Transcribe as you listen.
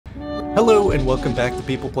Hello and welcome back to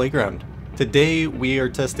People Playground. Today we are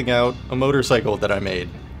testing out a motorcycle that I made.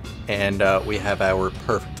 And we have our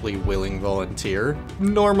perfectly willing volunteer.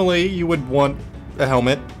 Normally you would want a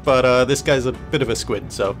helmet, but this guy's a bit of a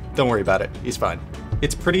squid, so don't worry about it. He's fine.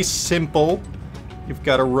 It's pretty simple. You've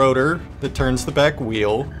got a rotor that turns the back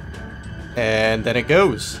wheel, and then it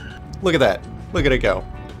goes. Look at that. Look at it go.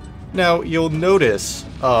 Now you'll notice,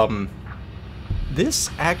 this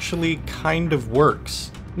actually kind of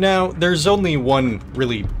works. Now, there's only one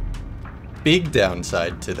really big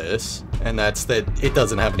downside to this, and that's that it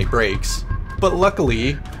doesn't have any brakes. But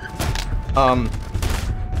luckily,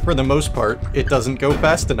 for the most part, it doesn't go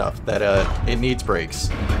fast enough that it needs brakes.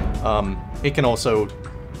 It can also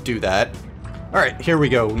do that. Alright, here we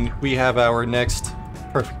go. We have our next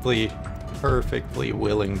perfectly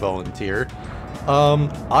willing volunteer.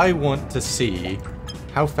 I want to see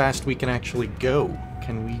how fast we can actually go.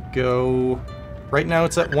 Can we go... Right now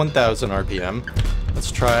it's at 1,000 RPM.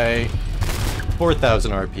 Let's try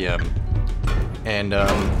 4,000 RPM. And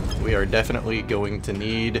we are definitely going to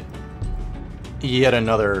need yet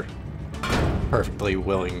another perfectly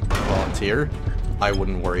willing volunteer. I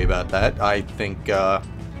wouldn't worry about that. I think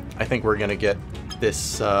we're gonna get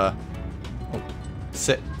this. Oh,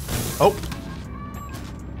 sit. Oh.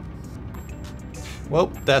 Well,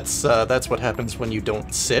 that's what happens when you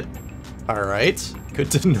don't sit. All right.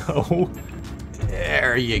 Good to know.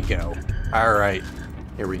 There you go. Alright,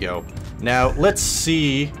 here we go. Now, let's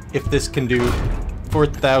see if this can do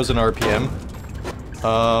 4,000 RPM.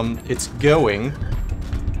 It's going.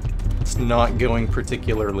 It's not going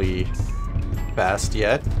particularly fast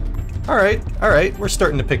yet. Alright, we're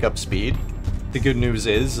starting to pick up speed. The good news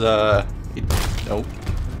is, nope.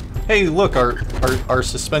 Hey, look, our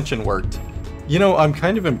suspension worked. You know, I'm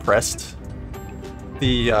kind of impressed.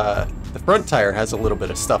 The front tire has a little bit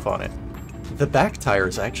of stuff on it. The back tire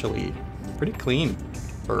is actually pretty clean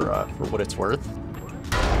for what it's worth.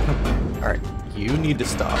 Alright, you need to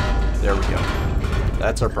stop. There we go.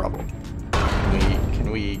 That's our problem.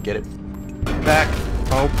 Can we get it back?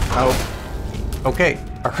 Oh. Okay,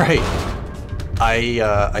 alright.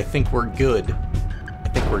 I think we're good.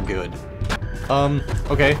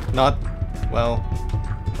 Okay, not... Well,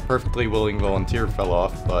 a perfectly willing volunteer fell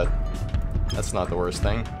off, but that's not the worst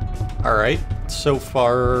thing. Alright, so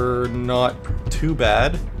far not too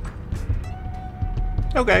bad.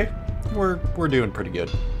 Okay, we're doing pretty good.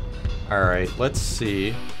 Alright, let's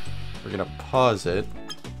see. We're gonna pause it,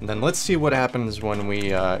 and then let's see what happens when we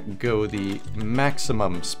go the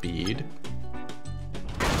maximum speed.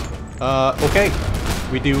 Okay,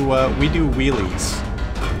 we do wheelies.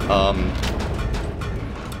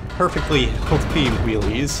 Perfectly healthy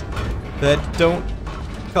wheelies that don't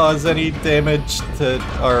cause any damage to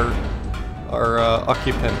our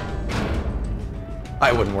occupant.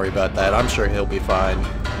 I wouldn't worry about that. I'm sure he'll be fine.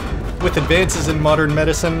 With advances in modern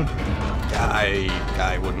medicine,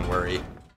 I wouldn't worry.